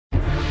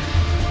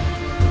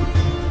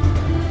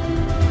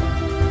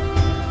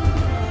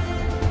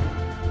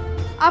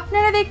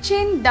আপনারা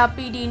দেখছেন the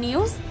PD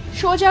news,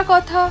 সোজা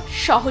কথা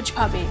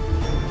সহজভাবে।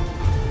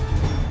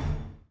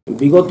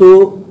 বিগত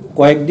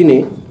কয়েকদিনে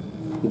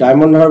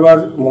ডায়মন্ড হারবার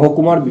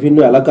মহকুমার বিভিন্ন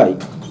এলাকায়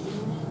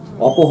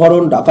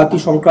অপহরণ ডাকাতি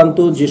সংক্রান্ত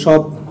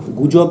যেসব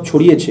গুজব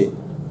ছড়িয়েছে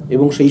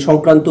এবং সেই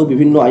সংক্রান্ত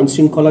বিভিন্ন আইন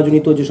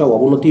শৃঙ্খলাজনিত যেসব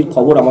অবনতির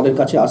খবর আমাদের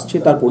কাছে আসছে,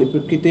 তার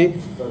পরিপ্রেক্ষিতে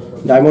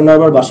ডায়মন্ড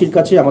হারবারবাসীর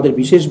কাছে আমাদের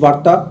বিশেষ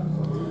বার্তা,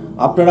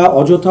 আপনারা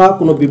অযথা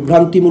কোনো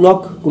বিভ্রান্তিমূলক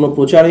কোনো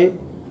প্রচারে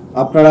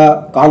আপনারা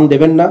কান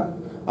দেবেন না,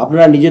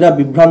 আপনারা নিজেরা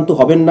বিভ্রান্ত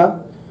হবেন না।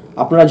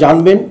 আপনারা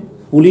জানবেন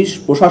পুলিশ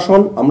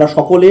প্রশাসন আমরা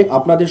সকলে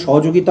আপনাদের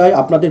সহযোগিতায়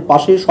আপনাদের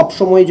পাশে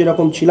সবসময়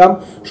যেরকম ছিলাম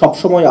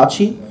সবসময়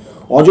আছি।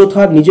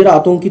 অযথা নিজেরা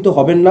আতঙ্কিত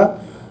হবেন না,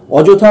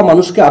 অযথা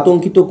মানুষকে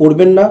আতঙ্কিত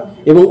করবেন না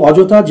এবং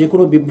অযথা যে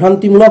কোনো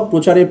বিভ্রান্তিমূলক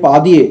প্রচারে পা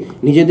দিয়ে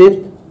নিজেদের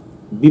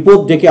বিপদ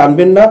ডেকে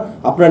আনবেন না।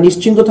 আপনারা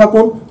নিশ্চিন্ত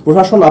থাকুন,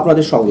 প্রশাসন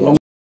আপনাদের সঙ্গে।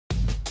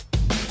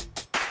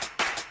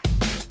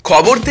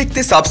 খবর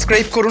দেখতে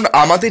সাবস্ক্রাইব করুন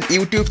আমাদের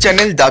YouTube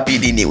channel the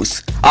PD news.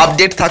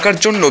 Update থাকার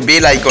জন্য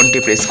বেল আইকনটি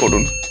প্রেস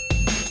করুন।